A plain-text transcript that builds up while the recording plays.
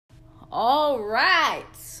All right.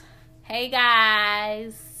 Hey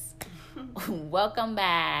guys. Welcome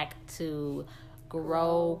back to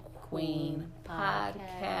Grow Queen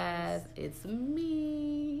Podcast. It's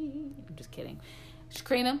me. I'm just kidding.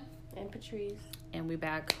 Shakrina. And Patrice. And we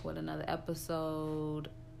back with another episode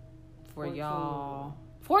for 14. y'all.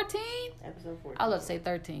 14? Episode 14. I love to say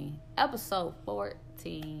 13. Episode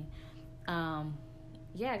 14.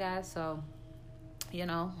 Yeah, guys. So, you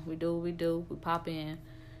know, we do what we do. We pop in,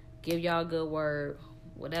 give y'all a good word.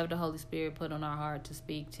 Whatever the Holy Spirit put on our heart to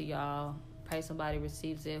speak to y'all. Pray somebody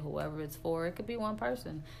receives it, whoever it's for. It could be one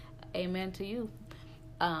person. Amen to you.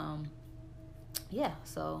 Yeah,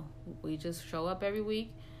 so we just show up every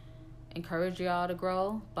week, encourage y'all to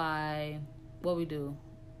grow by what we do,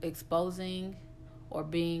 exposing or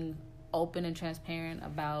being open and transparent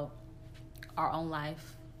about our own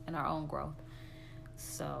life and our own growth.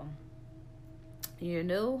 So, you're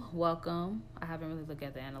new, welcome. I haven't really looked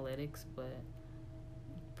at the analytics, but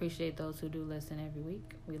appreciate those who do listen every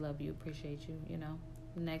week. We love you, appreciate you, you know.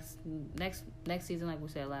 Next season, like we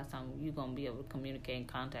said last time, you're going to be able to communicate and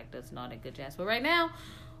contact us and all that good jazz. But right now,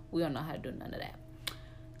 we don't know how to do none of that.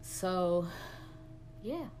 So,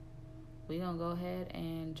 yeah. We're going to go ahead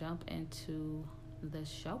and jump into the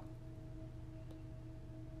show.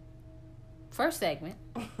 First segment,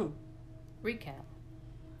 recap.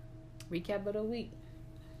 Recap of the week.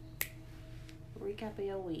 Recap of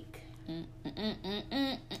your week. Go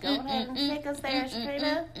ahead and take us there,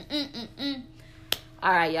 Shakrina.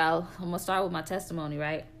 All right, y'all. I'm going to start with my testimony,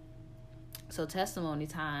 right? So, testimony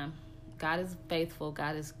time. God is faithful.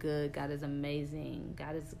 God is good. God is amazing.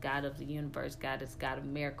 God is the God of the universe. God is God of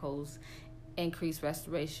miracles, increased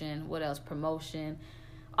restoration. What else? Promotion.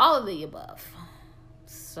 All of the above.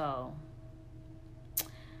 So,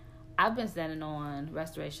 I've been standing on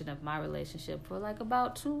restoration of my relationship for like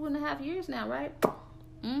about 2.5 years now, right?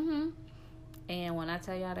 And when I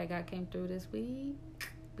tell y'all that God came through this week,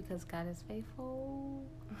 because God is faithful,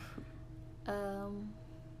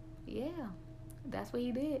 yeah, that's what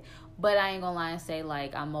he did. But I ain't gonna lie and say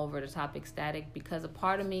like I'm over the top ecstatic, because a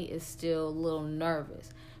part of me is still a little nervous,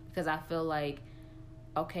 because I feel like,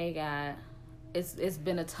 okay, God, it's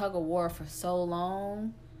been a tug of war for so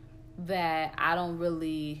long that I don't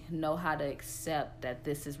really know how to accept that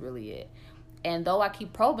this is really it. And though I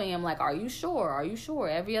keep probing him, like, are you sure? Are you sure?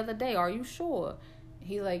 Every other day, are you sure?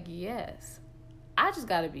 He's like, yes. I just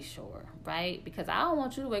got to be sure, right? Because I don't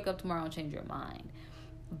want you to wake up tomorrow and change your mind.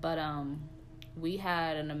 But we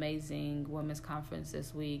had an amazing women's conference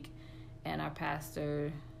this week, and our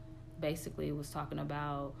pastor basically was talking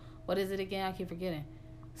about, what is it again? I keep forgetting.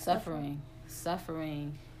 Suffering.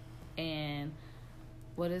 And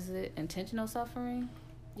what is it? Intentional suffering?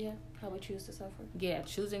 Yeah, how we choose to suffer. Yeah,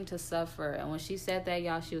 choosing to suffer. And when she said that,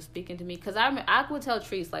 y'all, she was speaking to me. Because I would tell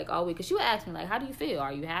Treese, like, all week. Because she would ask me, like, how do you feel?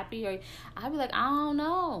 Are you happy? I'd be like, I don't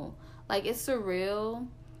know. Like, it's surreal.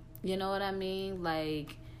 You know what I mean?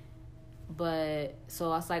 Like, but,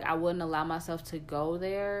 so I was like, I wouldn't allow myself to go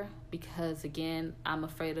there. Because, again, I'm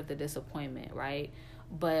afraid of the disappointment, right?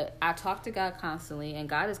 But I talk to God constantly. And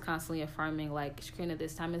God is constantly affirming, like, Shakrina,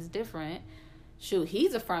 this time is different. Shoot,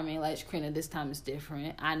 he's affirming, like, Shakrina, this time is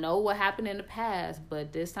different. I know what happened in the past,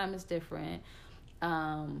 but this time is different.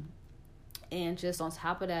 And just on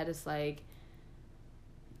top of that, it's like,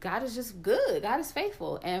 God is just good. God is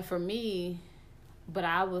faithful. And for me, but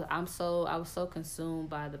I was so consumed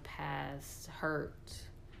by the past hurt.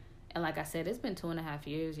 And like I said, it's been 2.5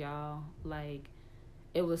 years, y'all. Like,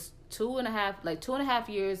 it was 2.5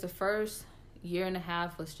 years. The first 1.5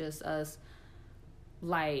 years was just us,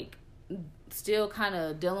 like, still kind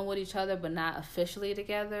of dealing with each other, but not officially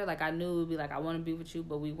together. Like, I knew it would be like, I want to be with you,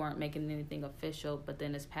 but we weren't making anything official. But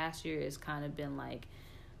then this past year, it's kind of been like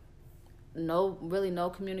no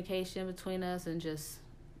communication between us, and just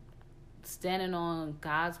standing on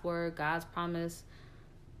God's word, God's promise,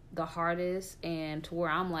 the hardest. And to where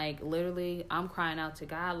I'm like, literally, I'm crying out to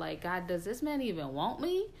God, like, God, does this man even want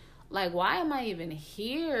me? Like, why am I even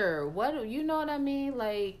here? What, you know what I mean?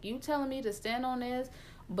 Like, you telling me to stand on this,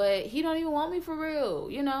 but he don't even want me for real,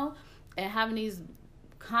 you know? And having these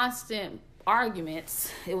constant arguments.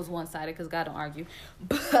 It was one-sided because God don't argue.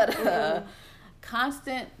 But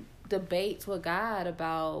constant debates with God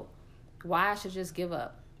about why I should just give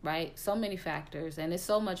up, right? So many factors. And it's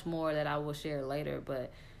so much more that I will share later.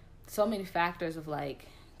 But so many factors of like,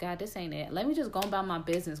 God, this ain't it. Let me just go about my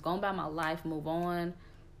business, go about my life, move on.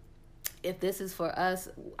 If this is for us,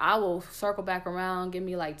 I will circle back around, give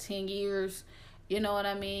me like 10 years. You know what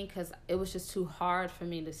I mean? Because it was just too hard for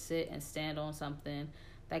me to sit and stand on something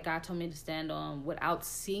that God told me to stand on without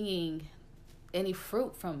seeing any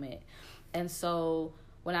fruit from it. And so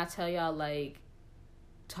when I tell y'all, like,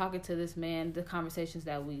 talking to this man, the conversations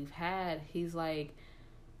that we've had, he's like,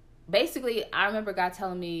 basically, I remember God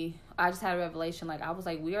telling me, I just had a revelation, like, I was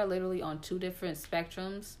like, we are literally on two different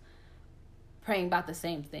spectrums praying about the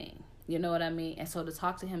same thing. You know what I mean? And so to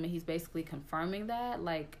talk to him, and he's basically confirming that,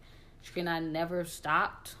 like, Shakina, I never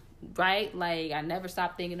stopped, right? Like, I never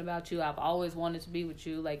stopped thinking about you. I've always wanted to be with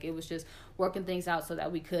you. Like, it was just working things out so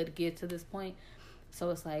that we could get to this point. So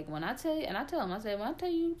it's like, when I tell you, and I tell him, I said, when I tell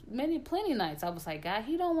you plenty nights, I was like, God,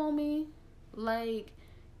 he don't want me. Like,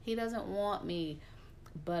 he doesn't want me.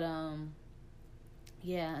 But,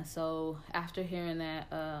 yeah, so after hearing that,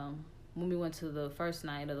 when we went to the first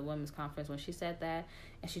night of the women's conference, when she said that,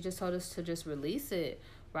 and she just told us to just release it,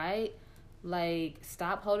 right? Like,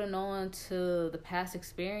 stop holding on to the past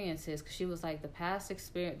experiences, because she was like, the past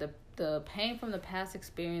experience, the pain from the past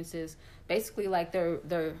experiences, basically, like,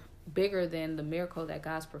 they're bigger than the miracle that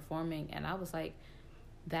God's performing. And I was like,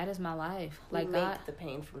 that is my life. Like, we make God, the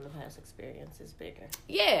pain from the past experiences bigger.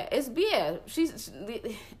 Yeah, it's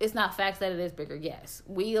not facts that it is bigger. Yes,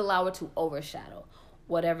 we allow it to overshadow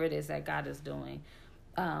whatever it is that God is doing,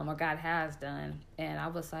 or God has done. And I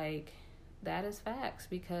was like, that is facts,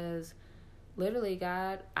 because literally,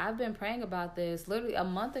 God, I've been praying about this. Literally a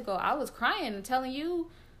month ago, I was crying and telling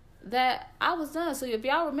you that I was done. So if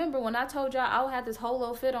y'all remember when I told y'all I had this whole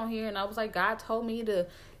little fit on here, and I was like, God told me to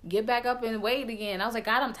get back up and wait again. I was like,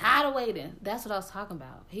 God, I'm tired of waiting. That's what I was talking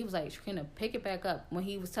about. He was like, Shakina, pick it back up. When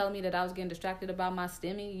he was telling me that I was getting distracted about my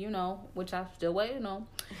STEMI, you know, which I'm still waiting on.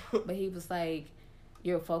 But he was like,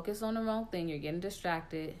 you're focused on the wrong thing. You're getting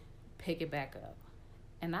distracted. Pick it back up.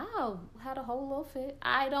 And I had a whole little fit.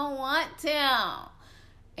 I don't want to.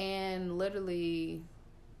 And literally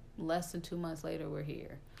less than 2 months later, we're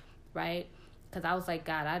here. Right? Because I was like,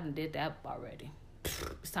 God, I done did that already.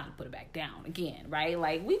 It's time to put it back down again, right?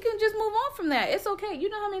 Like, we can just move on from that. It's okay. You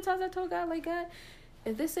know how many times I told God, like, God,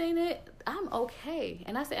 if this ain't it, I'm okay.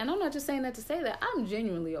 And I said, and I'm not just saying that to say that. I'm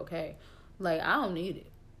genuinely okay. Like, I don't need it.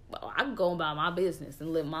 I can go about my business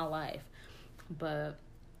and live my life. But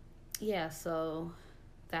yeah, so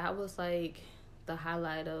that was like the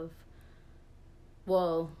highlight of,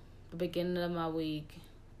 well, the beginning of my week.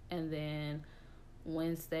 And then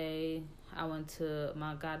Wednesday, I went to,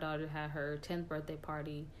 my goddaughter had her 10th birthday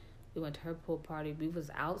party. We went to her pool party. We was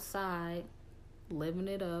outside, living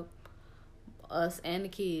it up. Us and the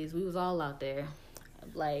kids, we was all out there.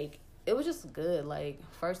 Like, it was just good. Like,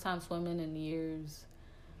 first time swimming in years.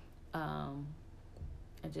 And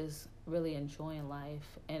just really enjoying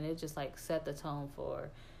life. And it just, like, set the tone for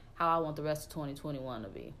how I want the rest of 2021 to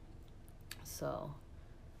be. So,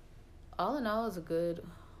 all in all, it was a good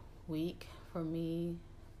week for me.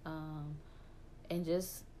 And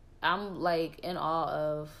just, I'm like in awe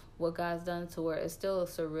of what God's done, to where it's still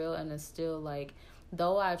surreal, and it's still like,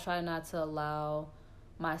 though I try not to allow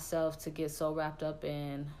myself to get so wrapped up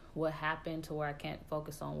in what happened to where I can't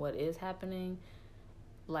focus on what is happening,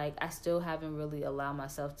 like, I still haven't really allowed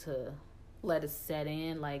myself to let it set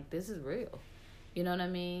in, like, this is real. You know what I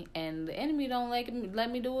mean? And the enemy don't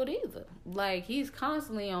let me do it either. Like, he's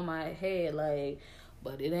constantly on my head, like,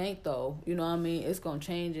 but it ain't though. You know what I mean? It's going to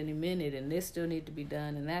change any minute, and this still need to be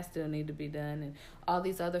done, and that still need to be done, and all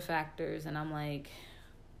these other factors. And I'm like,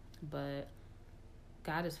 but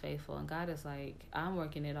God is faithful, and God is like, I'm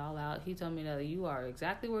working it all out. He told me that you are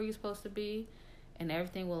exactly where you're supposed to be, and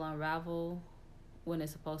everything will unravel when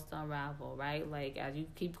it's supposed to unravel, right? Like, as you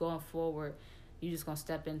keep going forward, you're just going to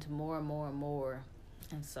step into more and more and more.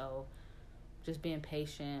 And so just being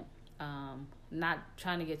patient, not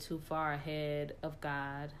trying to get too far ahead of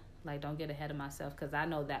God. Like, don't get ahead of myself, because I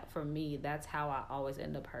know that for me, that's how I always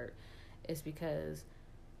end up hurt. It's because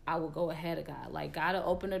I will go ahead of God. Like, God will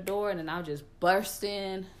open the door, and then I'll just burst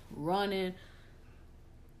in, running.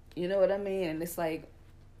 You know what I mean? And it's like,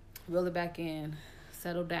 reel it back in,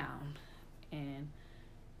 settle down. And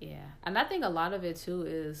yeah. And I think a lot of it too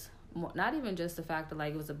is not even just the fact that,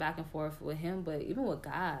 like, it was a back and forth with him, but even with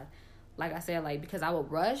God. Like I said, like, because I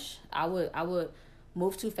would rush, I would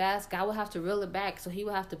move too fast. God would have to reel it back, so he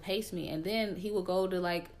would have to pace me, and then he would go to,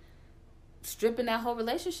 like, stripping that whole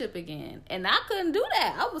relationship again, and I couldn't do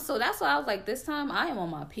that. So that's why I was like, this time I am on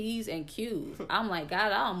my P's and Q's. I'm like,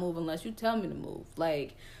 God, I don't move unless you tell me to move,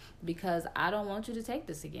 like, because I don't want you to take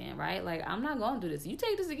this again, right? Like, I'm not going to do this. You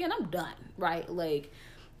take this again, I'm done, right? Like,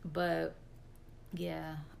 but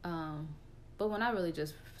yeah, but when I really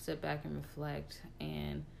just sit back and reflect,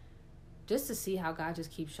 and just to see how God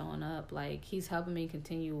just keeps showing up, like, he's helping me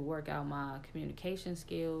continue to work out my communication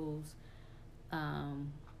skills,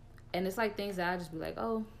 and it's like things that I just be like,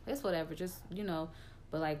 oh, it's whatever, just, you know,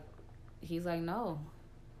 but like, he's like, no,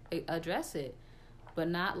 address it. but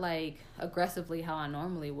not like aggressively how I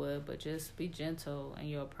normally would, but just be gentle in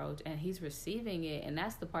your approach. And he's receiving it, and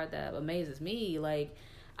that's the part that amazes me. Like,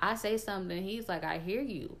 I say something, he's like, I hear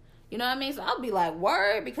you. You know what I mean? So I'll be like,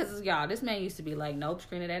 word, because y'all, this man used to be like, nope,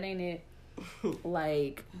 Screener, that ain't it.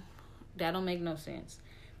 Like, that don't make no sense.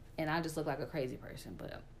 And I just look like a crazy person.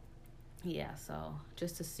 But yeah, so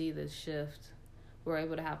just to see this shift, we're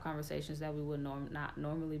able to have conversations that we would not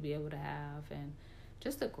normally be able to have, and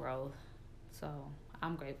just the growth. So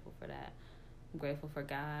I'm grateful for that. I'm grateful for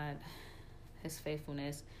God, his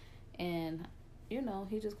faithfulness, and you know,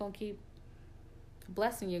 he just gonna keep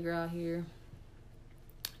blessing your girl here,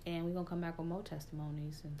 and we're gonna come back with more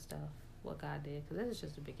testimonies and stuff, what God did, because this is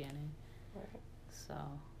just the beginning. Right. So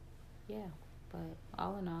yeah, but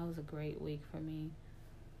all in all, it was a great week for me,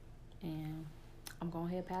 and I'm going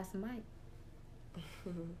ahead and pass the mic.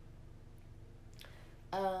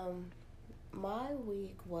 My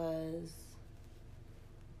week was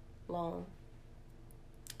long.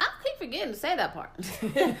 I keep forgetting to say that part.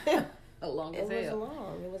 Long as hell. It was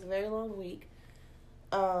long. It was a very long week.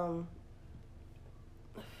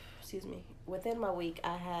 Excuse me. Within my week,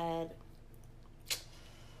 I had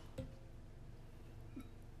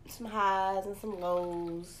some highs and some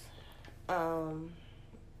lows.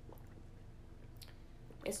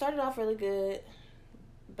 It started off really good,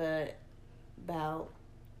 but about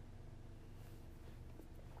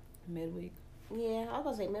Midweek. Yeah, I was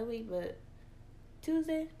gonna say midweek, but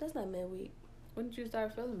Tuesday? That's not midweek. When did you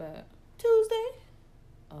start feeling bad? Tuesday.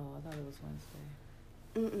 Oh, I thought it was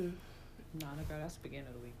Wednesday. No, girl, that's the beginning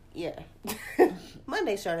of the week. Yeah.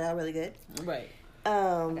 Monday started out really good. Right.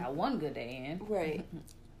 I got one good day in. Right.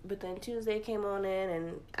 But then Tuesday came on in,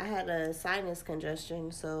 and I had a sinus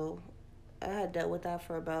congestion, so I had dealt with that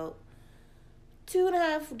for about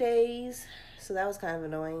 2.5 days. So that was kind of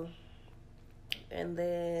annoying. And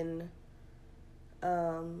then,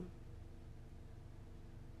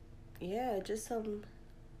 yeah, just some,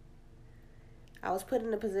 I was put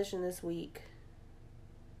in a position this week,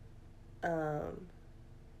 that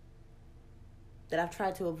I've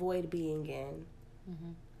tried to avoid being in.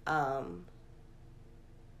 And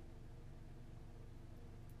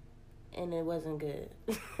it wasn't good.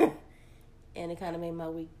 And it kind of made my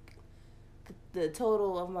week, the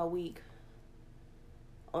total of my week,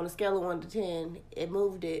 on a scale of 1 to 10, it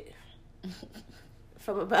moved it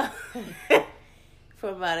from about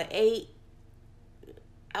an 8.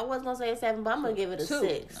 I wasn't gonna say a 7, but I'm gonna give it a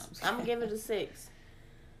 6. No, I'm gonna give it a 6.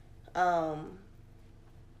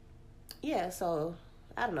 Yeah. So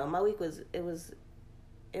I don't know. My week was it was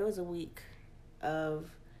a week of.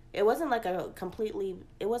 It wasn't like a completely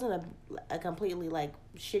like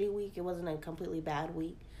shitty week. It wasn't a completely bad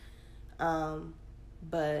week.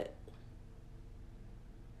 But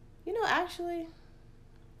you know, actually,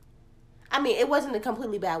 I mean, it wasn't a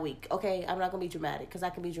completely bad week, okay? I'm not going to be dramatic, because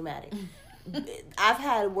I can be dramatic. I've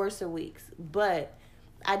had worse weeks, but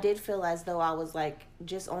I did feel as though I was, like,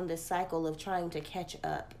 just on this cycle of trying to catch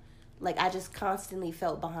up. Like, I just constantly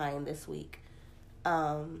felt behind this week.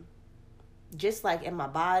 Just, like, in my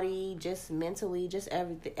body, just mentally, just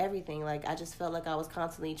everything. Like, I just felt like I was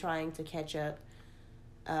constantly trying to catch up,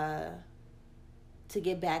 to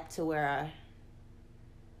get back to where I...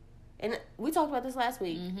 And we talked about this last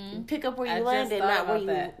week. Mm-hmm. Pick up where you landed,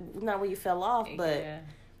 not where you fell off. But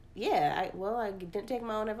I didn't take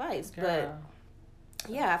my own advice. Girl.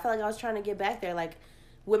 But yeah, I felt like I was trying to get back there. Like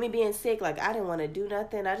with me being sick, like I didn't want to do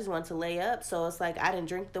nothing. I just wanted to lay up. So it's like I didn't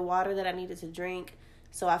drink the water that I needed to drink.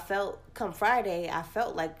 So I felt come Friday, I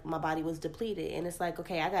felt like my body was depleted, and it's like,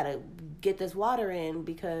 okay, I gotta get this water in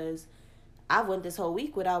because I went this whole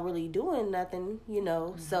week without really doing nothing, you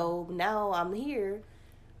know. Mm-hmm. So now I'm here.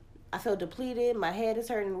 I feel depleted. My head is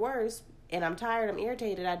hurting worse, and I'm tired. I'm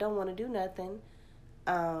irritated. I don't want to do nothing,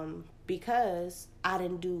 because I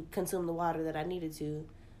didn't consume the water that I needed to.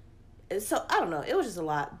 So I don't know. It was just a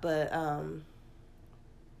lot, but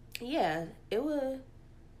yeah, it was.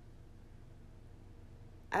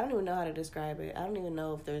 I don't even know how to describe it. I don't even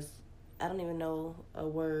know a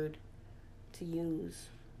word to use.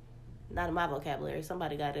 Not in my vocabulary.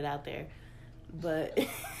 Somebody got it out there, but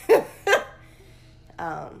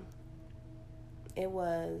it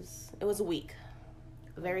was a week,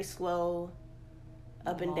 very slow,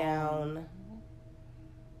 up and down,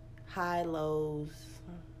 high lows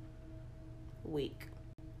week.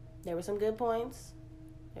 There were some good points.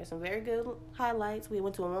 There's some very good highlights. We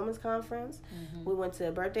went to a women's conference. Mm-hmm. We went to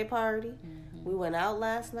a birthday party. Mm-hmm. We went out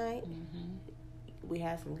last night. Mm-hmm. We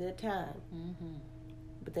had some good time. Mm-hmm.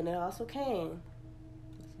 But then it also came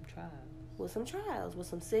with some trials, with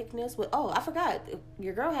some sickness. I forgot.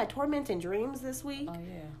 Your girl had tormenting dreams this week. Oh,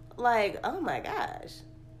 yeah. Like, oh my gosh.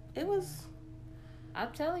 It was...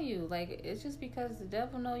 I'm telling you, like, it's just because the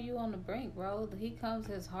devil know you on the brink, bro. He comes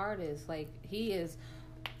his hardest. Like, he is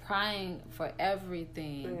prying for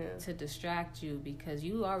everything to distract you because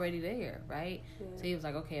you already there, right? So he was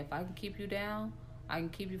like, okay, if I can keep you down, I can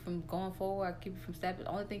keep you from going forward, I can keep you from stepping.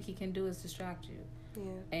 The only thing he can do is distract you.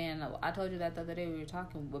 Yeah. And I told you that the other day we were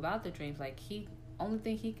talking about the dreams. Like, only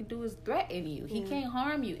thing he can do is threaten you. He can't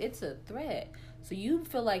harm you. It's a threat. So you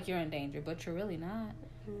feel like you're in danger, but you're really not.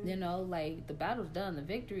 You know, like, the battle's done. The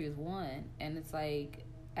victory is won. And it's like,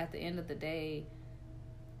 at the end of the day,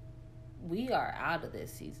 we are out of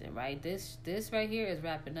this season, right? This right here is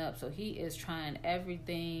wrapping up. So he is trying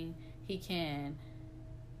everything he can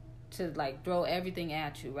to, like, throw everything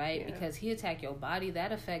at you, right? Yeah. Because he attack your body.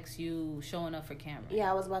 That affects you showing up for camera. Yeah,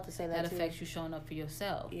 I was about to say that too. Affects you showing up for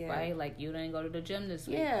yourself, right? Like, you didn't go to the gym this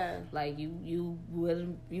week. Yeah. Like, you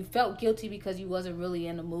felt guilty because you wasn't really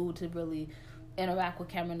in the mood to really interact with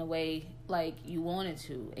Cameron the way, like, you wanted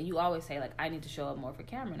to. And you always say, like, I need to show up more for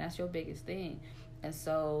Cameron. That's your biggest thing. And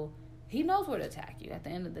so he knows where to attack you at the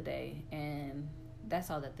end of the day. And that's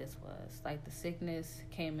all that this was. Like, the sickness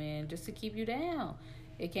came in just to keep you down.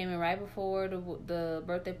 It came in right before the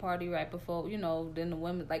birthday party, right before, you know, then the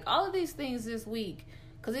women, like, all of these things this week.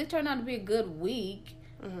 Because it turned out to be a good week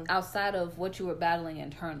outside of what you were battling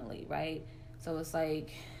internally, right? So it's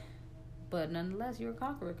like, but nonetheless, you're a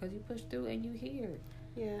conqueror because you pushed through and you here.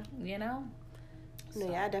 Yeah. You know? So.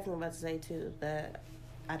 Yeah, I definitely about to say, too, that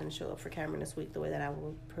I didn't show up for Cameron this week the way that I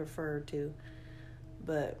would prefer to.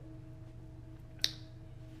 But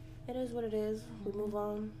it is what it is. We move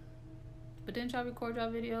on. But didn't y'all record y'all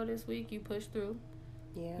video this week? You pushed through.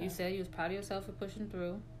 Yeah. You said you was proud of yourself for pushing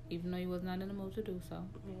through, even though you was not in the mood to do so.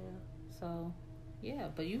 Yeah. So, yeah.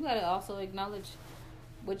 But you got to also acknowledge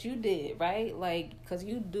what you did, right? Like, because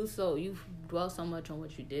you dwell so much on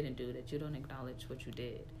what you didn't do that you don't acknowledge what you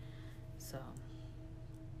did. So,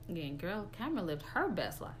 again, girl, Cameron lived her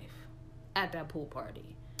best life at that pool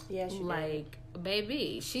party. Yeah, she did.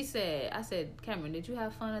 Baby, I said, Cameron, did you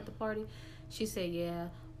have fun at the party? She said, yeah.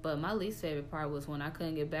 But my least favorite part was when I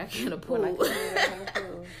couldn't get back in the pool.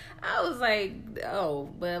 I was like, oh,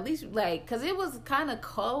 but at least, like, because it was kind of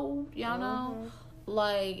cold, y'all know?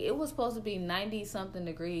 Like, it was supposed to be 90-something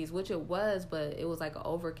degrees, which it was, but it was like an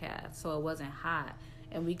overcast, so it wasn't hot.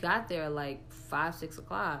 And we got there like 5, 6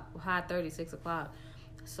 o'clock, high 30, 6 o'clock.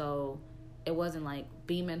 So it wasn't like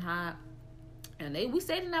beaming hot. And we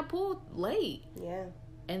stayed in that pool late. Yeah.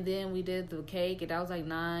 And then we did the cake, and that was like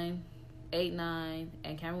 8, 9,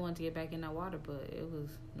 and Cameron wanted to get back in that water, but it was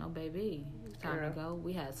no baby. It's time to go.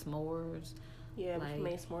 We had s'mores. Yeah, like, we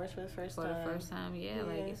made s'mores for the first time. Yeah,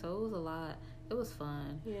 like, so it was a lot. It was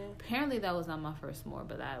fun. Yeah. Apparently that was not my first s'more,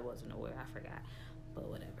 but I wasn't aware. I forgot. But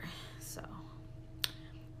whatever. So,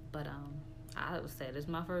 but I would say this is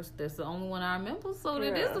my first. This is the only one I remember, so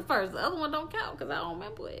it is the first. The other one don't count because I don't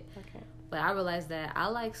remember it. Okay. But I realized that I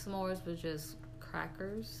like s'mores with just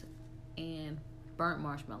crackers and burnt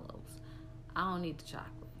marshmallows. I don't need the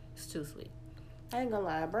chocolate. It's too sweet. I ain't gonna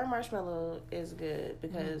lie. Burnt marshmallow is good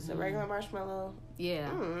because a regular marshmallow. Yeah.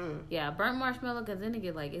 Yeah, burnt marshmallow because then it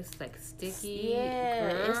get like, it's like sticky.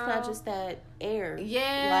 Yeah, girl. It's not just that air.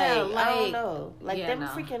 Yeah. Like I don't know. Like them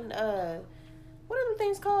freaking, what are them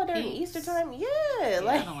things called during Easter time? Yeah,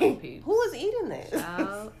 like, I don't like Peeps. Who is eating this?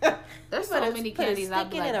 There's so many candies I'd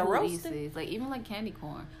be like, who eats these? Like, even like candy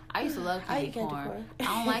corn. I used to love candy corn. I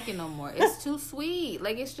don't like it no more. It's too sweet.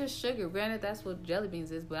 Like, it's just sugar. Granted, that's what jelly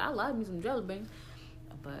beans is, but I love me some jelly beans.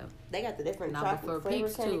 But they got the different chocolate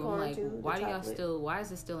Peeps too. I'm like, why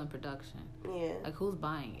is it still in production? Yeah. Like, who's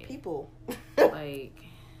buying it? People. Like,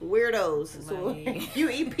 weirdos. So if you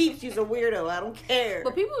eat Peeps, you're a weirdo. I don't care.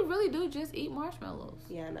 But people really do just eat marshmallows.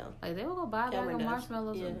 Yeah, I know. Like, they will go buy a bag of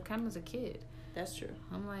marshmallows when Cameron's a kid. That's true.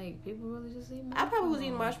 I'm like, people really just eat marshmallows. I probably was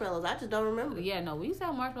eating marshmallows. I just don't remember. Yeah, no, we used to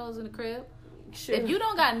have marshmallows in the crib. Sure. If you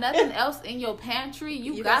don't got nothing else in your pantry,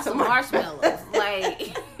 you got some marshmallows.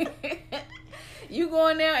 Like, you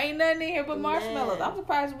going there, ain't nothing in here but marshmallows. Man. I'm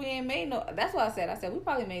surprised we ain't made no. That's what I said we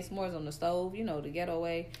probably made s'mores on the stove, you know, the ghetto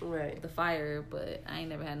way. Right. The fire, but I ain't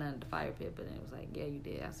never had none at the fire pit. But it was like, yeah, you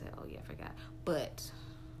did. I said, oh, yeah, I forgot. But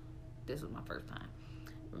this was my first time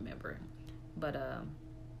remembering. But,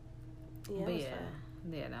 yeah, but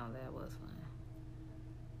yeah, no, that was fun.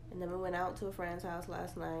 And then we went out to a friend's house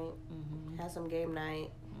last night. Had some game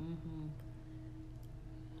night.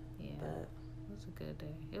 Yeah, but it was a good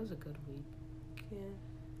day. It was a good week.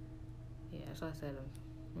 Yeah, that's what I said.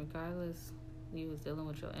 Regardless, you was dealing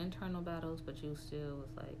with your internal battles, but you still was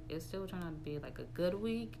like, it still turned out to be like a good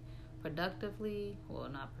week, productively. Well,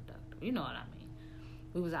 not productive. You know what I mean.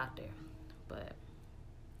 We was out there, but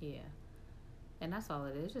Yeah. And that's all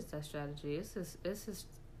it is. It's just that strategy. It's just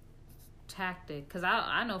tactic. Because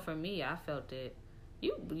I know for me, I felt it.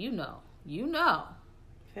 You know.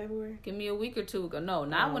 February? Give me a week or two ago. No,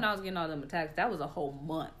 not when I was getting all them attacks. That was a whole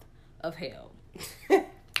month of hell.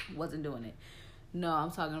 Wasn't doing it. No,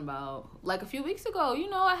 I'm talking about like a few weeks ago.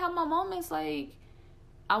 I have my moments like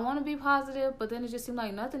I want to be positive, but then it just seemed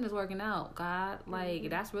like nothing is working out. God, like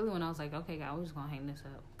that's really when I was like, okay, God, we're just gonna hang this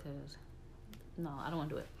up because no, I don't want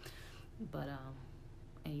to do it. But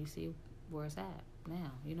and you see where it's at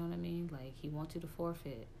now. You know what I mean? Like he wants you to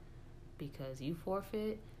forfeit because you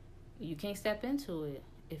forfeit, you can't step into it.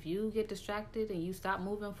 If you get distracted and you stop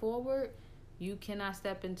moving forward, you cannot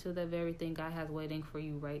step into the very thing God has waiting for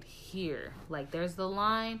you right here. Like there's the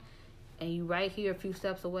line and you right here a few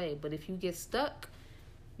steps away. But if you get stuck,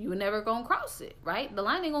 you never gonna cross it, right? The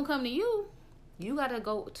line ain't gonna come to you. You gotta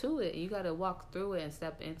go to it. You gotta walk through it and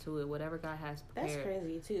step into it, whatever God has prepared. That's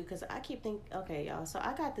crazy too, because I keep thinking, okay, y'all, so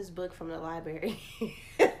I got this book from the library.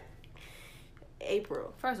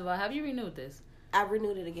 April. First of all, have you renewed this? I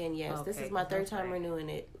renewed it again, yes. Okay, this is my third time renewing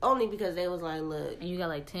it. Only because they was like, look. And you got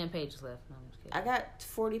like 10 pages left. No, I'm just kidding. I got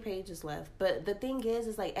 40 pages left. But the thing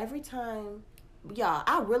is like every time, y'all,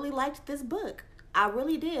 I really liked this book. I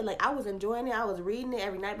really did. Like, I was enjoying it. I was reading it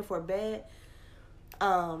every night before bed.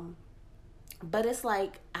 But it's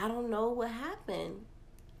like, I don't know what happened.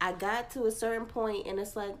 I got to a certain point and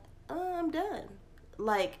it's like, oh, I'm done.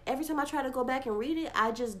 Like, every time I try to go back and read it,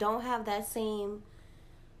 I just don't have that same...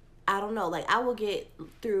 I don't know, like I will get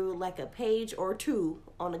through like a page or two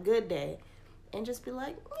on a good day and just be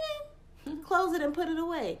like, close it and put it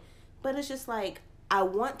away. But it's just like, I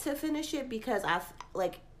want to finish it because I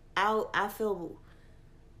feel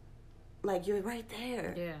like you're right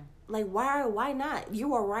there. Yeah. Like, why not?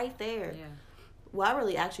 You are right there. Yeah. Well, I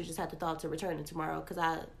really actually just had the thought to return it tomorrow because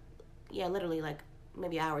literally like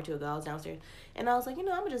maybe an hour or two ago, I was downstairs and I was like, I'm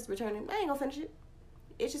going to just return it. I ain't going to finish it.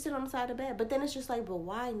 It's just sitting on the side of the bed. But then it's just like, but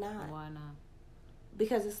why not? Why not?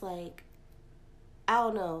 Because it's like, I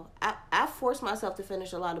don't know. I force myself to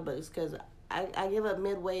finish a lot of books because I give up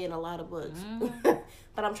midway in a lot of books. Mm-hmm.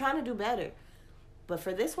 But I'm trying to do better. But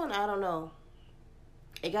for this one, I don't know.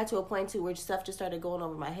 It got to a point too where stuff just started going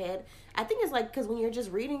over my head. I think it's like because when you're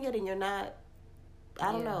just reading it and you're not,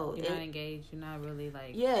 I don't know. You're not engaged. You're not really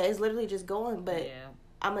like. Yeah, it's literally just going. But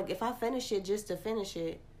I'm like, if I finish it just to finish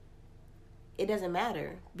it, it doesn't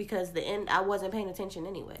matter because the end, I wasn't paying attention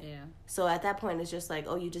anyway. Yeah. So at that point, it's just like,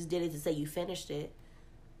 oh, you just did it to say you finished it.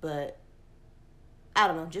 But I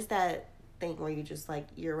don't know, just that thing where you just like,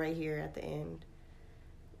 you're right here at the end.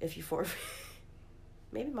 If you forfeit.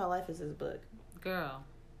 Maybe my life is this book. Girl.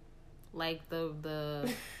 Like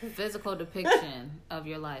the physical depiction of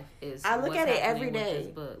your life is. I look at it every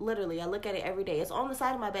day. Literally, I look at it every day. It's on the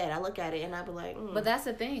side of my bed. I look at it and I be like. But that's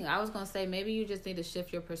the thing. I was gonna say maybe you just need to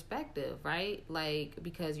shift your perspective, right? Like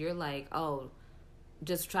because you're like, oh,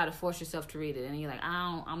 just try to force yourself to read it, and you're like,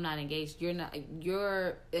 I'm not engaged. You're not. And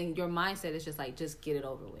your mindset is just like, just get it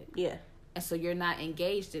over with. Yeah. And so you're not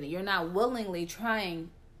engaged in it. You're not willingly trying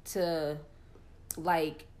to.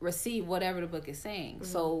 Like receive whatever the book is saying. Mm-hmm.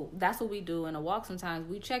 So that's what we do in a walk. Sometimes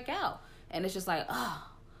we check out and it's just like, oh,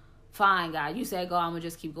 fine, God, you said go, I'm gonna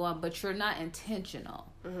just keep going, but you're not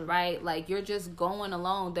intentional. Mm-hmm. Right? Like you're just going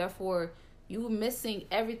alone, therefore you missing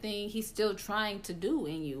everything he's still trying to do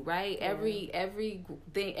in you, right? Yeah. Every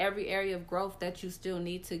area of growth that you still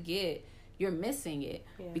need to get, you're missing it.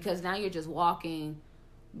 Yeah. Because now you're just walking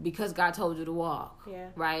because God told you to walk,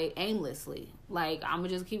 right? Aimlessly. Like, I'm going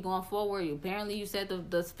to just keep going forward. Apparently, you said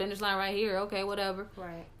the finish line right here. Okay, whatever.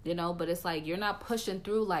 Right. But it's like, you're not pushing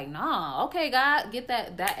through like, nah, okay, God, get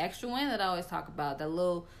that extra win that I always talk about, that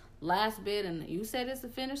little last bit, and you said it's the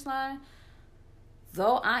finish line.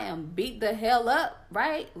 Though I am beat the hell up,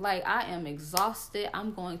 right? Like, I am exhausted.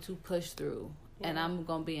 I'm going to push through. Yeah. And I'm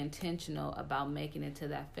going to be intentional about making it to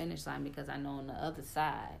that finish line because I know on the other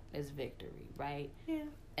side is victory, right? Yeah.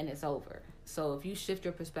 And it's over. So if you shift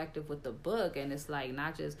your perspective with the book and it's like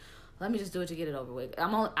not just, let me just do it to get it over with.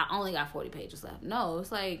 I only got 40 pages left. No,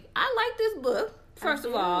 it's like, I like this book, first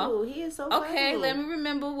of all. He is so okay, let me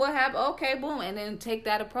remember what happened. Okay, boom. And then take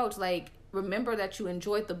that approach. Like, remember that you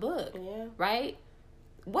enjoyed the book. Yeah. Right?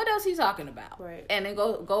 What else he talking about? Right. And then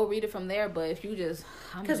go read it from there. But if you just,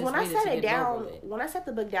 because when I set it down, when I set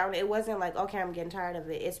the book down, it wasn't like, okay, I'm getting tired of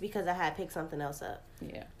it. It's because I had picked something else up.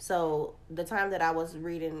 Yeah. So the time that I was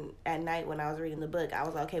reading at night when I was reading the book, I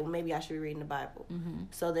was like, okay, well maybe I should be reading the Bible. Mm-hmm.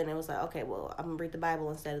 So then it was like, okay, well I'm gonna read the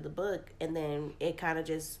Bible instead of the book, and then it kind of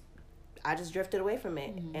I just drifted away from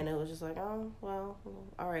it, and it was just like, oh well,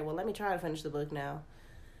 all right, well let me try to finish the book now.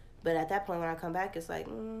 But at that point when I come back, it's like,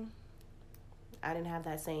 I didn't have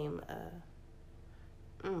that same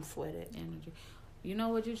oomph with it. Energy. You know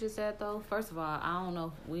what you just said though? First of all, I don't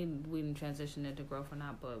know if we didn't transition into growth or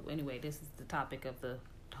not, but anyway, this is the topic of the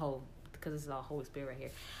whole, because this is all Holy Spirit right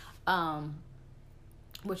here.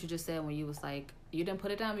 What you just said when you was like, you didn't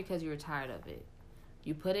put it down because you were tired of it.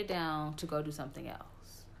 You put it down to go do something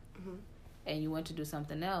else. Mm-hmm. And you went to do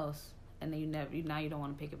something else, and then now you don't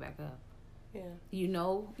want to pick it back up. Yeah. You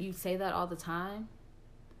know, you say that all the time.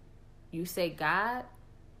 You say, God,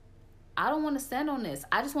 I don't want to stand on this.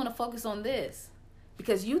 I just want to focus on this.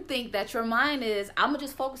 Because you think that your mind is, I'm going to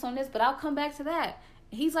just focus on this, but I'll come back to that.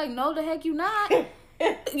 He's like, no, the heck you not.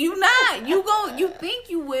 You not. You think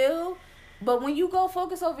you will. But when you go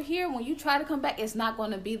focus over here, when you try to come back, it's not going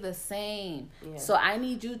to be the same. Yeah. So I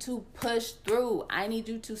need you to push through. I need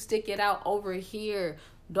you to stick it out over here.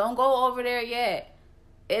 Don't go over there yet.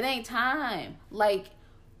 It ain't time. Like,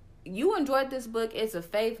 you enjoyed this book. It's a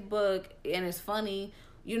faith book, and it's funny.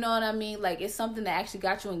 You know what I mean? Like, it's something that actually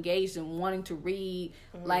got you engaged in wanting to read.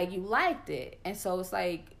 Mm-hmm. Like, you liked it. And so it's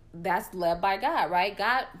like, that's led by God, right?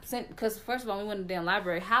 God sent, because first of all, we went to the damn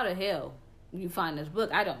library. How the hell you find this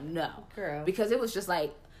book? I don't know. Girl. Because it was just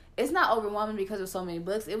like, it's not overwhelming because there's so many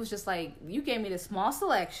books. It was just like, you gave me this small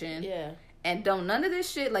selection. Yeah. And don't none of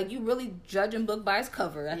this shit, like, you really judging book by its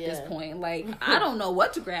cover at this point. Like, I don't know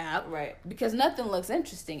what to grab. Right. Because nothing looks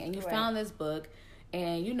interesting. And you found this book.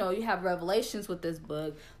 And, you know, you have revelations with this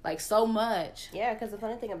book, like, so much. Yeah, because the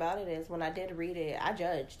funny thing about it is, when I did read it, I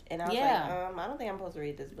judged. And I was like, I don't think I'm supposed to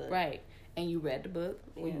read this book. Right. And you read the book.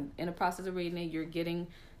 Yeah. When you're in the process of reading it, you're getting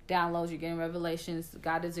downloads, you're getting revelations.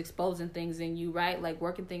 God is exposing things in you, right? Like,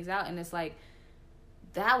 working things out. And it's like,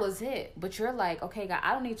 that was it. But you're like, okay, God,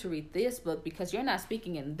 I don't need to read this book because you're not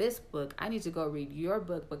speaking in this book. I need to go read your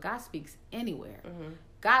book. But God speaks anywhere. Mm-hmm.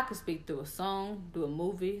 God could speak through a song, through a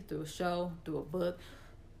movie, through a show, through a book,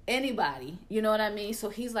 anybody. You know what I mean? So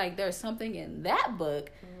he's like, there's something in that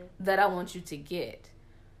book that I want you to get.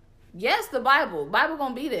 Yes, the Bible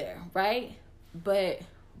gonna be there, right? But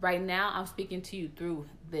right now I'm speaking to you through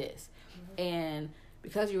this. And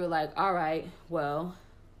because you were like, all right, well,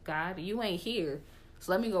 God, you ain't here,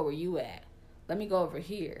 so let me go where you at. Let me go over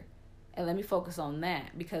here and let me focus on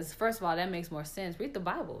that. Because first of all, that makes more sense. Read the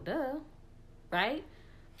Bible, duh, right?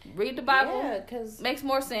 Read the Bible makes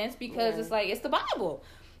more sense because it's like, it's the Bible.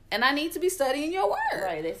 And I need to be studying your word.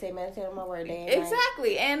 Right. They say meditate on my word day and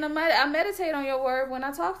exactly. night. And I meditate on your word when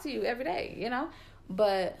I talk to you every day, you know?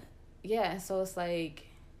 But, yeah, so it's like,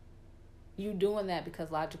 you doing that because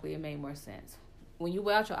logically it made more sense. When you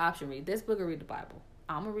weigh out your option, read this book or read the Bible.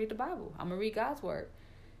 I'm going to read the Bible. I'm going to read God's word.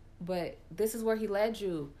 But this is where he led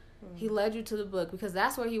you. Mm-hmm. He led you to the book because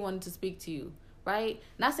that's where he wanted to speak to you. Right?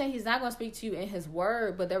 Not saying he's not going to speak to you in his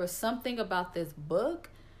word, but there was something about this book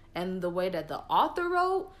and the way that the author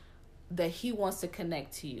wrote that he wants to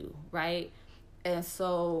connect to you, right? And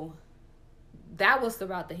so that was the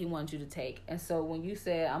route that he wanted you to take. And so when you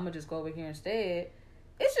said, I'm going to just go over here instead,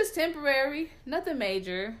 it's just temporary, nothing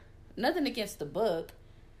major, nothing against the book.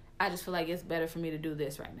 I just feel like it's better for me to do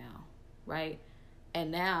this right now, right?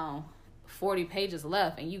 And now 40 pages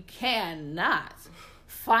left and you cannot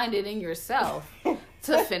find it in yourself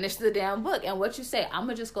to finish the damn book. And what you say, I'm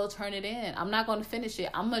going to just go turn it in. I'm not going to finish it.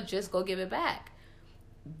 I'm going to just go give it back.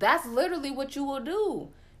 That's literally what you will do.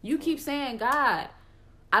 You keep saying, God,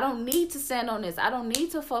 I don't need to stand on this. I don't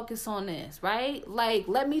need to focus on this, right? Like,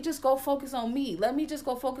 let me just go focus on me. Let me just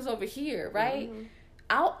go focus over here, right?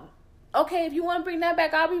 Mm-hmm. Okay, if you want to bring that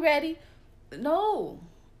back, I'll be ready. No,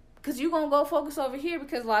 because you're going to go focus over here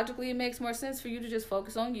because logically it makes more sense for you to just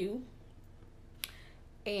focus on you.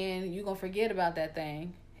 And you're going to forget about that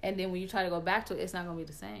thing. And then when you try to go back to it, it's not going to be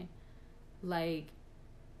the same. Like,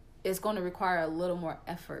 it's going to require a little more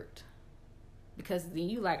effort. Because then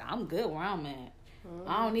you like, I'm good where I'm at. Mm-hmm.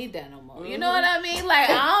 I don't need that no more. You know what I mean?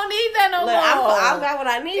 Like, I don't need that no more. I got what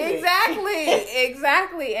I need.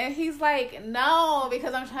 Exactly. And he's like, no,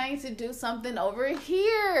 because I'm trying to do something over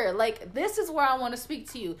here. Like, this is where I want to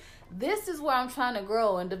speak to you. This is where I'm trying to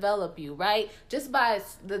grow and develop you, right? Just by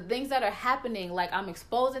the things that are happening, like I'm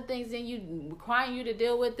exposing things in you, requiring you to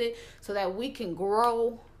deal with it so that we can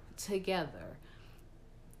grow together.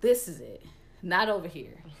 This is it. Not over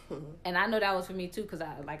here. And I know that was for me too, because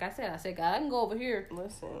I said, God, I can go over here.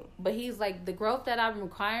 Listen. But he's like, the growth that I'm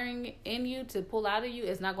requiring in you to pull out of you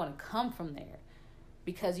is not going to come from there.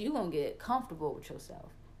 Because you're going to get comfortable with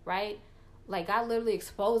yourself, right? Like, God literally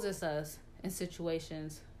exposes us in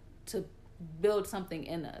situations to build something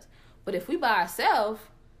in us. But if we by ourselves,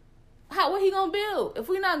 what he gonna build? If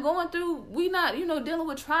we're not going through, we not, dealing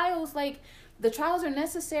with trials, like, the trials are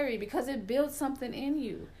necessary because it builds something in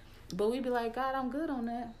you. But we be like, God, I'm good on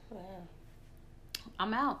that. Yeah.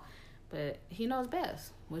 I'm out. But he knows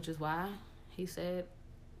best, which is why he said,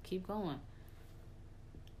 keep going.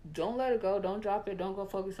 Don't let it go. Don't drop it. Don't go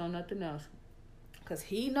focus on nothing else. Because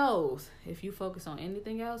he knows if you focus on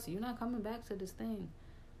anything else, you're not coming back to this thing.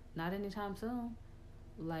 Not anytime soon.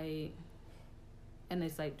 Like, and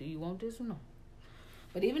it's like, do you want this or no?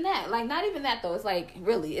 But even that, like, not even that, though. It's like,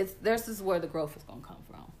 really, this is where the growth is going to come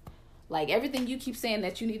from. Like, everything you keep saying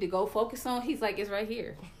that you need to go focus on, he's like, it's right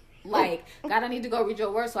here. Like, God, I need to go read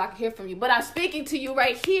your word so I can hear from you. But I'm speaking to you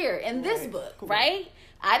right here in this book, right?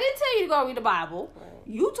 I didn't tell you to go read the Bible. Right.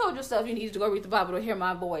 You told yourself you needed to go read the Bible to hear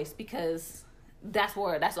my voice because that's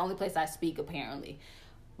the only place I speak, apparently.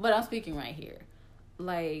 But I'm speaking right here.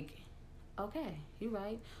 Like, okay, you're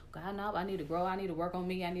right. God, no, I need to grow. I need to work on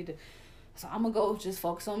me. So I'm going to go just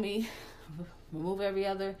focus on me, remove every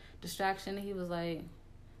other distraction. And he was like,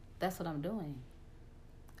 that's what I'm doing.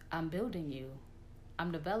 I'm building you.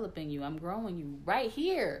 I'm developing you. I'm growing you right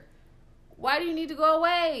here. Why do you need to go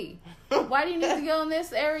away? Why do you need to go in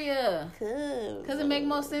this area? Because it make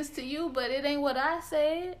more sense to you, but it ain't what I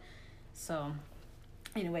said. So,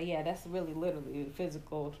 anyway, yeah, that's really literally the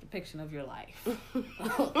physical depiction of your life.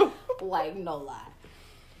 Like, no lie.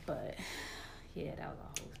 But, yeah, that was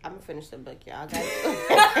all. I'm going to finish the book, y'all.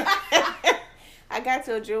 I got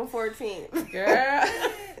till June 14th. Girl.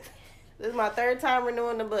 This is my third time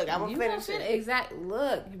renewing the book. I'm going to finish it. Exactly.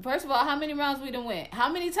 Look, first of all, how many rounds we done went?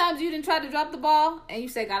 How many times you didn't try to drop the ball and you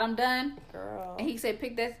said, God, I'm done? Girl. And he said,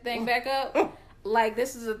 pick that thing back up? Like,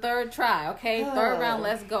 this is the third try, okay? Third round,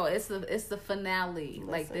 let's go. It's the finale. Listen.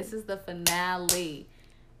 Like, this is the finale.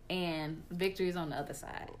 And victory is on the other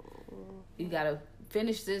side. You got to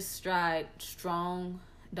finish this stride strong.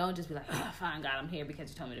 Don't just be like, oh, fine, God, I'm here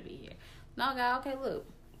because you told me to be here. No, God, okay, look.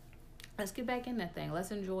 Let's get back in that thing.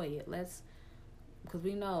 Let's enjoy it. Because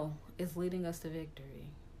we know it's leading us to victory.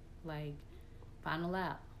 Like, final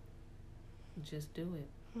lap. Just do it.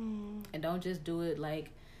 And don't just do it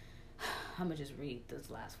like, I'm going to just read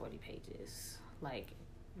this last 40 pages. Like,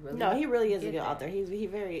 really. No, he really is a good author. He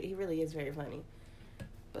really is very funny.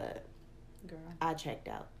 But, girl, I checked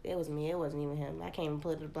out. It was me. It wasn't even him. I can't even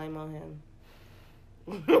put the blame on him.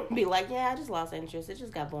 Be like, yeah, I just lost interest. It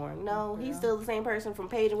just got boring. No, he's still the same person from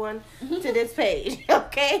page 1 to this page.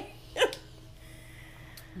 Okay.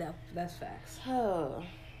 No, that's facts. Oh,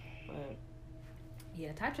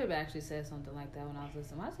 yeah. Ty Tripp actually said something like that when I was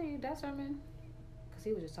listening. I said that sermon because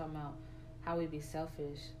he was just talking about how we be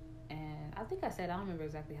selfish, and I think I don't remember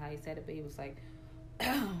exactly how he said it, but he was like,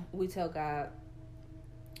 we tell God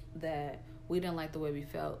that we didn't like the way we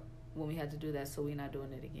felt when we had to do that, so we're not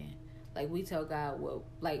doing it again. Like, we tell God, well,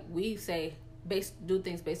 like, we say, do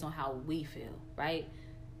things based on how we feel, right?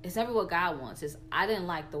 It's never what God wants. It's, I didn't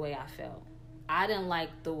like the way I felt. I didn't like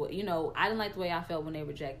the way, I didn't like the way I felt when they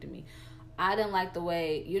rejected me. I didn't like the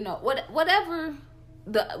way, whatever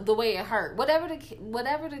the way it hurt. Whatever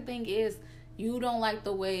the thing is, you don't like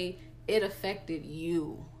the way it affected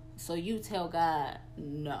you. So you tell God,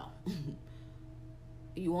 no.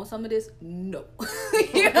 You want some of this? No.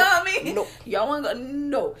 You know what I mean? No. Y'all want to go?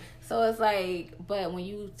 No. So it's like, but when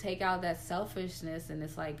you take out that selfishness and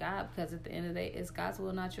it's like, God, because at the end of the day, it's God's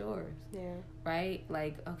will, not yours. Yeah. Right?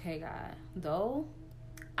 Like, okay, God, though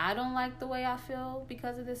I don't like the way I feel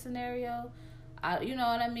because of this scenario, you know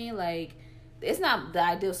what I mean? Like, it's not the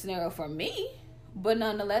ideal scenario for me, but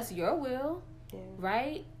nonetheless, your will. Yeah.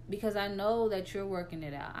 Right? Because I know that you're working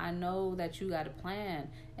it out. I know that you got a plan.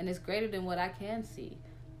 And it's greater than what I can see.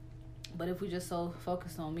 But if we just so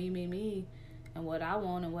focus on me, and what I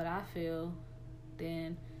want and what I feel,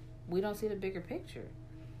 then we don't see the bigger picture.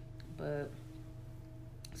 But,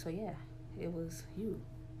 so yeah, it was you,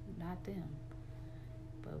 not them.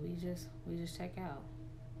 But we just check out.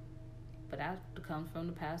 But that comes from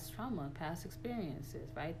the past trauma, past experiences,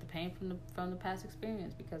 right? The pain from the past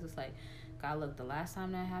experience. Because it's like, God, look, the last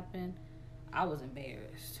time that happened, I was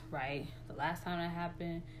embarrassed, right? The last time that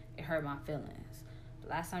happened, it hurt my feelings. The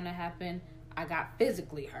last time that happened, I got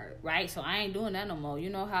physically hurt, right? So I ain't doing that no more. You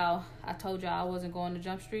know how I told y'all I wasn't going to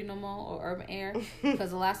Jump Street no more or Urban Air? Because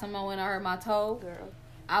the last time I went, I hurt my toe. Girl.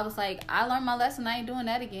 I was like, I learned my lesson. I ain't doing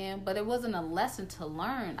that again. But it wasn't a lesson to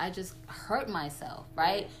learn. I just hurt myself,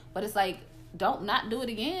 right? But it's like, don't not do it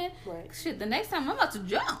again. Right. Shit, the next time I'm about to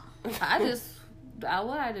jump.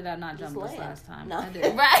 Why did I not jump this last time? No. I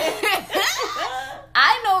did. Right?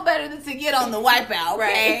 I know better than to get on the wipeout,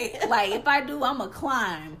 okay? Right. Like, if I do, I'm going to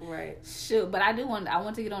climb. Right. Shoot, but I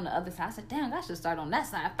want to get on the other side. I said, damn, I should start on that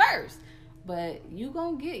side first. But you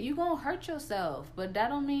gonna hurt yourself. But that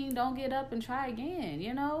don't mean don't get up and try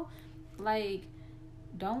again, Like,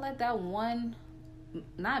 don't let that one,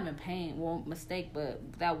 not even pain, mistake, but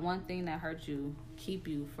that one thing that hurt you keep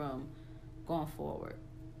you from going forward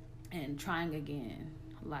and trying again.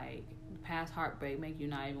 Like, past heartbreak make you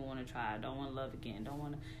not even want to try. Don't want to love again. Don't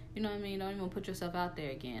want to, you know what I mean? Don't even put yourself out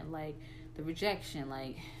there again. Like, the rejection.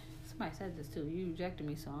 Like, somebody said this too. You rejected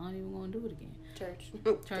me, so I don't even want to do it again. Church.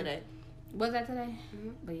 Today. Was that today? Mm-hmm.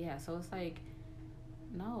 But yeah, so it's like,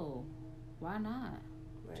 no, why not?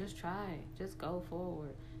 Right. Just try. Just go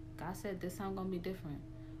forward. God said this time gonna be different.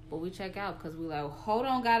 But we check out because we like, hold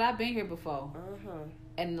on, God, I've been here before. Uh-huh.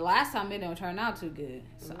 And the last time it didn't turn out too good.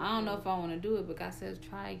 So I don't know if I want to do it, but God says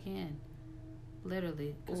try again.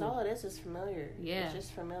 Literally. Because all of this is familiar. Yeah. It's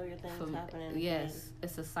just familiar things happening. Yes. Again.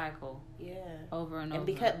 It's a cycle. Yeah. Over and over.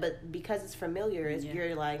 Because it's familiar,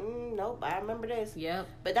 you're like, nope, I remember this. Yep.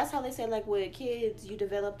 But that's how they say, like, with kids, you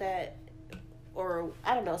develop that, or,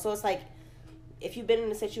 I don't know. So it's like, if you've been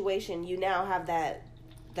in a situation, you now have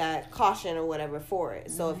that caution or whatever for it.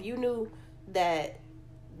 So if you knew that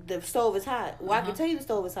the stove is hot, well, I can tell you the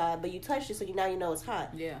stove is hot, but you touched it, so now you know it's hot.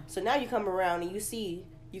 Yeah. So now you come around and you see,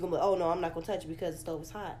 you can be like, oh no, I'm not gonna touch it because the stove is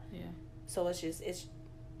hot. Yeah. So it's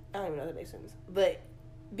I don't even know if that makes sense, but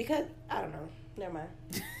because I don't know, never mind.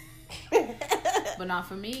 But not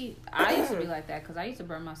for me. I used to be like that because I used to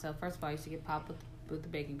burn myself. First of all, I used to get popped with the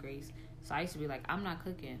bacon grease, so I used to be like, I'm not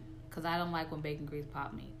cooking because I don't like when bacon grease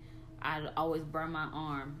pop me. I always burn my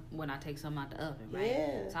arm when I take something out the oven, right?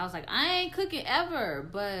 Yeah. So I was like, I ain't cooking ever.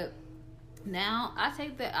 But now I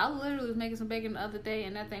take that. I literally was making some bacon the other day,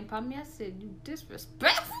 and that thing popped me. I said, you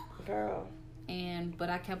disrespectful. Girl. But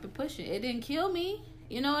I kept it pushing. It didn't kill me.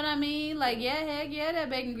 You know what I mean? Like, yeah, heck yeah, that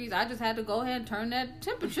bacon grease. I just had to go ahead and turn that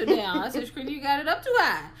temperature down. I said, Screen, you got it up too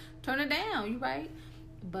high. Turn it down. You right?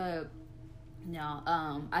 But... no,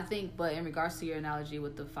 I think, but in regards to your analogy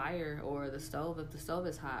with the fire or the stove, if the stove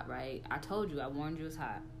is hot, right? I told you, I warned you it's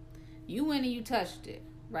hot. You went and you touched it,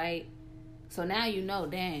 right? So now you know,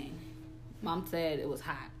 dang, Mom said it was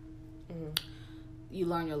hot. Mm-hmm. You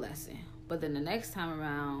learn your lesson. But then the next time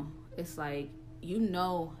around, it's like, you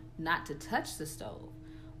know not to touch the stove,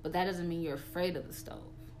 but that doesn't mean you're afraid of the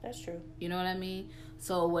stove. That's true. You know what I mean?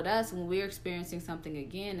 So with us, when we're experiencing something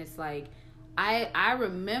again, it's like, I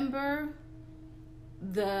remember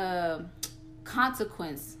the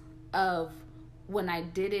consequence of when I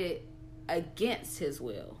did it against his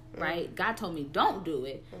will, right? Mm-hmm. God told me don't do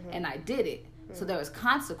it, and I did it. Mm-hmm. So there was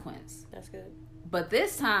consequence. That's good. But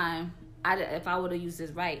this time, if I would have used this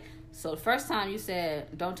right, so the first time you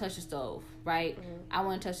said don't touch the stove, right? Mm-hmm. I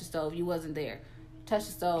want to touch the stove. You wasn't there. Touch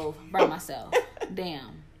the stove, burn myself.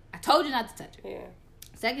 Damn. I told you not to touch it. Yeah.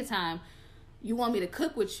 Second time, you want me to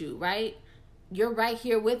cook with you, right? You're right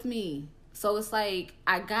here with me. So it's like,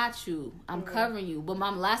 I got you. I'm covering you. But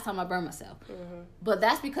Mom, last time I burned myself. Mm-hmm. But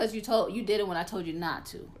that's because you did it when I told you not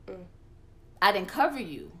to. Mm-hmm. I didn't cover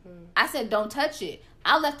you. Mm-hmm. I said, don't touch it.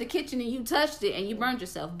 I left the kitchen and you touched it and you burned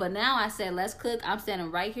yourself. But now I said, let's cook. I'm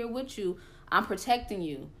standing right here with you. I'm protecting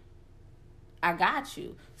you. I got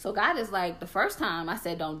you. So God is like, the first time I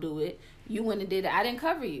said, don't do it. You went and did it. I didn't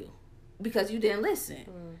cover you because you didn't listen.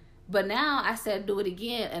 Mm-hmm. But now I said, do it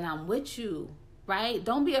again and I'm with you. Right?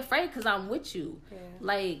 Don't be afraid because I'm with you. Yeah.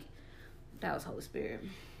 Like, that was Holy Spirit.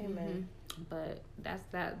 Amen. Mm-hmm. But that's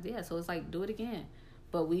that. Yeah, so it's like, do it again.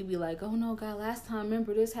 But we be like, oh no, God, last time,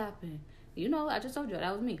 remember this happened. You know, I just told you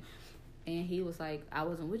that was me. And he was like, I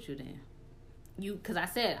wasn't with you then. Because I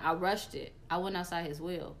said, I rushed it. I went outside his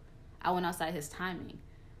will. I went outside his timing.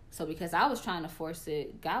 So because I was trying to force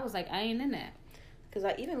it, God was like, I ain't in that. Because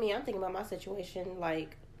like, even me, I'm thinking about my situation,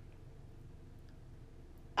 like,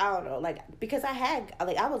 I don't know, like, because I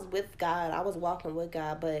was with God, I was walking with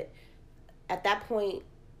God, but at that point,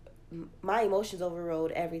 my emotions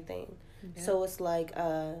overrode everything. Yeah. So it's like,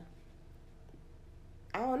 I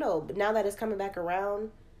don't know, but now that it's coming back around,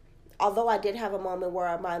 although I did have a moment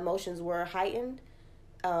where my emotions were heightened,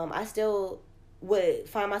 I still would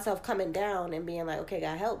find myself coming down and being like, okay,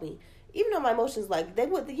 God, help me. Even though my emotions, like, they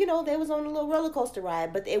was on a little roller coaster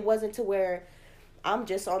ride, but it wasn't to where I'm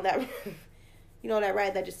just on that... You know that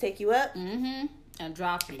ride that just take you up? Mm-hmm. And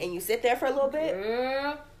drop you. And you sit there for a little bit?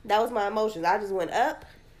 Yeah. That was my emotions. I just went up,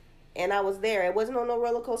 and I was there. It wasn't on no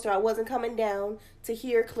roller coaster. I wasn't coming down to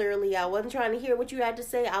hear clearly. I wasn't trying to hear what you had to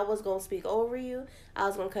say. I was going to speak over you. I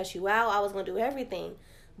was going to cuss you out. I was going to do everything.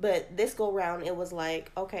 But this go round, it was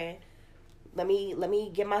like, okay, let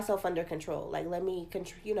me get myself under control. Like, let me,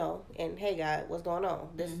 and hey, God, what's going on?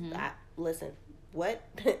 Listen, what?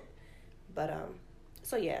 But,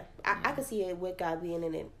 so, yeah, I could see it with God being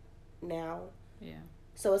in it now. Yeah.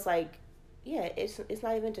 So, it's like, yeah, it's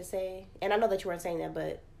not even to say, and I know that you weren't saying that,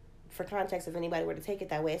 but for context, if anybody were to take it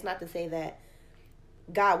that way, it's not to say that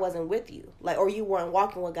God wasn't with you, like, or you weren't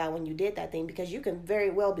walking with God when you did that thing, because you can very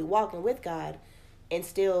well be walking with God and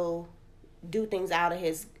still do things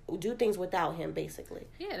without him, basically.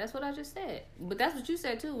 Yeah, that's what I just said. But that's what you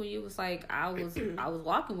said too when you was like, I was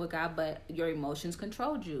walking with God, but your emotions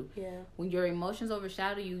controlled you. Yeah. When your emotions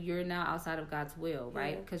overshadow you, you're now outside of God's will,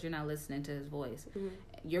 right? Because you're not listening to his voice. Mm-hmm.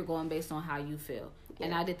 You're going based on how you feel. Yeah.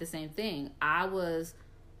 And I did the same thing. I was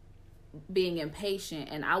being impatient,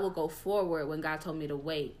 and I would go forward when God told me to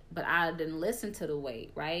wait, but I didn't listen to the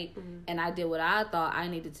wait, right? Mm-hmm. And I did what I thought I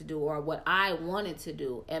needed to do or what I wanted to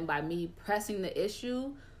do, and by me pressing the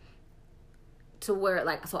issue to where,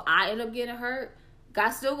 like, so I end up getting hurt,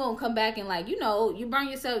 God's still gonna come back and, like, you know, you burn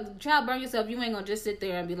yourself, burn yourself, you ain't gonna just sit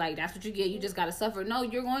there and be like, that's what you get, you just gotta suffer. No,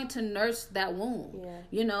 you're going to nurse that wound,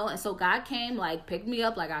 you know? And so God came, like, picked me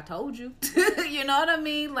up like I told you. You know what I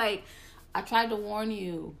mean? Like, I tried to warn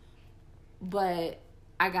you, but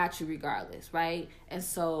I got you regardless, right? And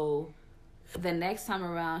so the next time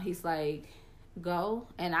around, he's like, go.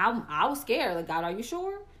 And I was scared. Like, God, are you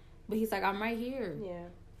sure? But he's like, I'm right here. Yeah.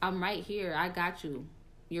 I'm right here. I got you.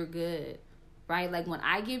 You're good. Right? Like, when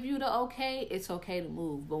I give you the okay, it's okay to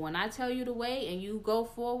move. But when I tell you to wait and you go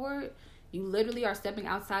forward, you literally are stepping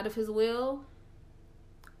outside of his will.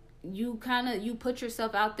 You put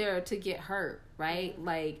yourself out there to get hurt, right?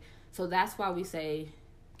 Like, so that's why we say,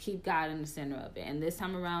 keep God in the center of it. And this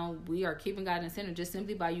time around, we are keeping God in the center just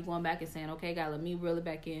simply by you going back and saying, okay, God, let me reel it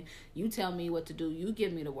back in. You tell me what to do. You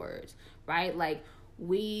give me the words, right? Like,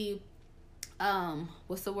 we,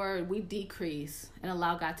 what's the word? We decrease and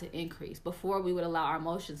allow God to increase. Before, we would allow our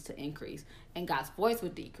emotions to increase and God's voice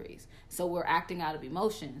would decrease. So we're acting out of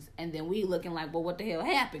emotions. And then we looking like, well, what the hell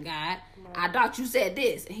happened, God? Right. I thought you said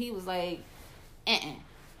this. And he was like,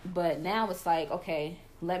 But now it's like, okay,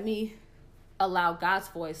 let me allow God's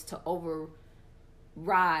voice to override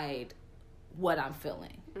what I'm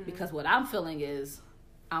feeling. Mm-hmm. Because what I'm feeling is,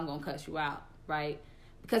 I'm going to cuss you out, right?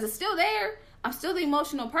 Because it's still there. I'm still the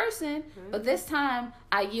emotional person, but this time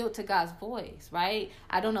I yield to God's voice, right?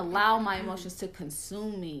 I don't allow my emotions to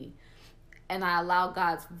consume me, and I allow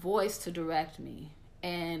God's voice to direct me.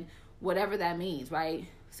 And whatever that means, right?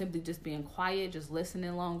 Simply just being quiet, just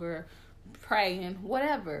listening longer, praying,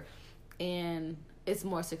 whatever. And it's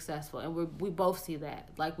more successful. And we both see that.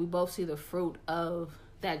 Like, we both see the fruit of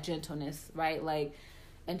that gentleness, right? Like,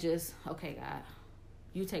 and just, okay, God,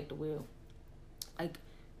 you take the wheel. Like,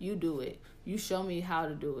 you do it. You show me how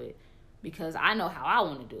to do it, because I know how I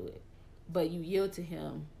want to do it. But you yield to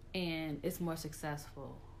him, and it's more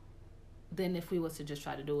successful than if we was to just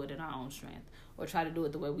try to do it in our own strength or try to do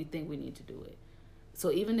it the way we think we need to do it.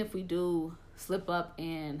 So even if we do slip up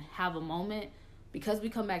and have a moment, because we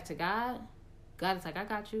come back to God, God is like, I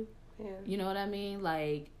got you. Yeah. You know what I mean?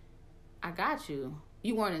 Like, I got you.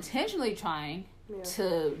 You weren't intentionally trying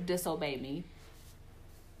to disobey me.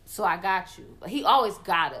 So I got you. He always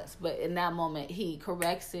got us. But in that moment, he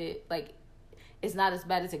corrects it. Like, it's not as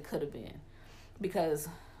bad as it could have been. Because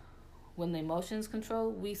when the emotions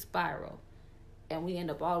control, we spiral. And we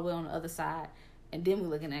end up all the way on the other side. And then we're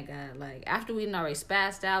looking at God. Like, after we already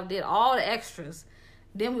spazzed out, did all the extras,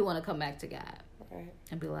 then we want to come back to God. Right.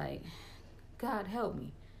 And be like, God, help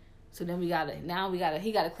me. So then he got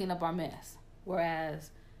to clean up our mess.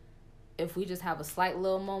 Whereas if we just have a slight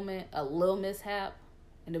little moment, a little mishap,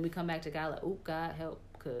 and then we come back to God like, oop, God, help,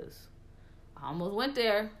 because I almost went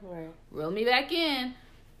there. Right. Reel me back in.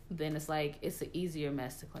 Then it's like, it's an easier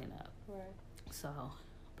mess to clean up. Right. So,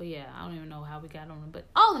 but yeah, I don't even know how we got on it. But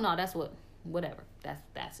all in all, whatever.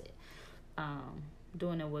 That's it.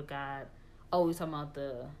 Doing it with God. Oh, we talking about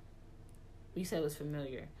you said it was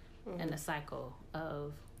familiar. Mm-hmm. And the cycle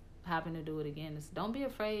of having to do it again. Don't be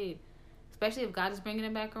afraid, especially if God is bringing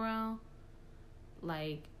it back around.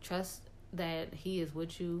 Like, trust that he is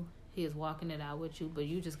with you. He is walking it out with you. But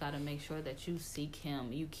you just got to make sure that you seek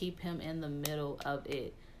him. You keep him in the middle of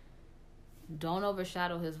it. Don't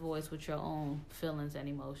overshadow his voice with your own feelings and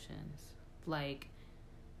emotions. Like,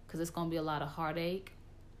 because it's going to be a lot of heartache.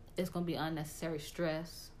 It's going to be unnecessary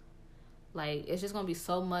stress. Like, it's just going to be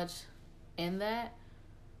so much in that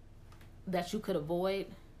you could avoid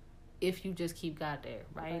if you just keep God there,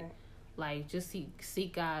 right? Like, just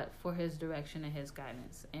seek God for his direction and his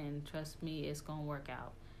guidance. And trust me, it's going to work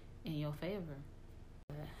out in your favor.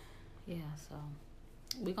 But, yeah, so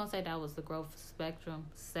we're going to say that was the growth spectrum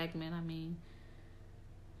segment. I mean,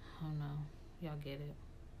 I don't know. Y'all get it.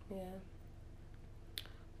 Yeah.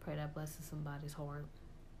 Pray that blesses somebody's heart.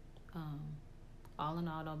 All in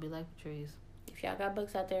all, don't be like Patrice. If y'all got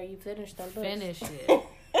books out there, you finish them books. Finish it.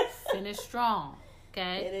 Finish strong.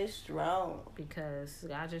 Okay? Finish strong. Because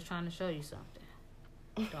God's just trying to show you something.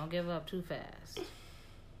 Don't give up too fast.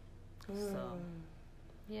 So,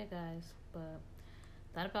 yeah, guys. But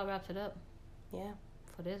that about wraps it up. Yeah.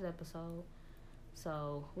 For this episode.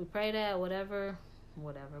 So we pray that whatever.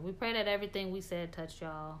 We pray that everything we said touched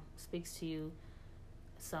y'all, speaks to you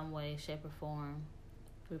some way, shape, or form.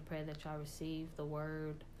 We pray that y'all receive the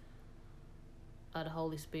word of the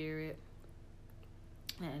Holy Spirit.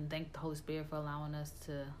 And thank the Holy Spirit for allowing us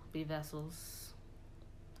to be vessels.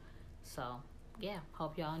 So, yeah.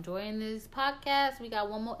 Hope y'all enjoying this podcast. We got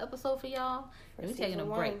one more episode for y'all. And we're taking a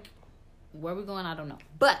break. Where we going, I don't know.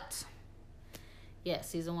 But, yeah,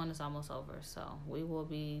 season 1 is almost over. So, we will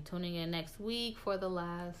be tuning in next week for the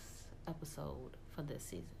last episode for this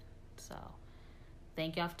season. So,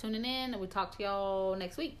 thank y'all for tuning in. And we'll talk to y'all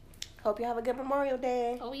next week. Hope you have a good Memorial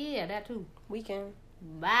Day. Oh, yeah, that too. Weekend.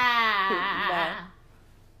 Bye. Bye.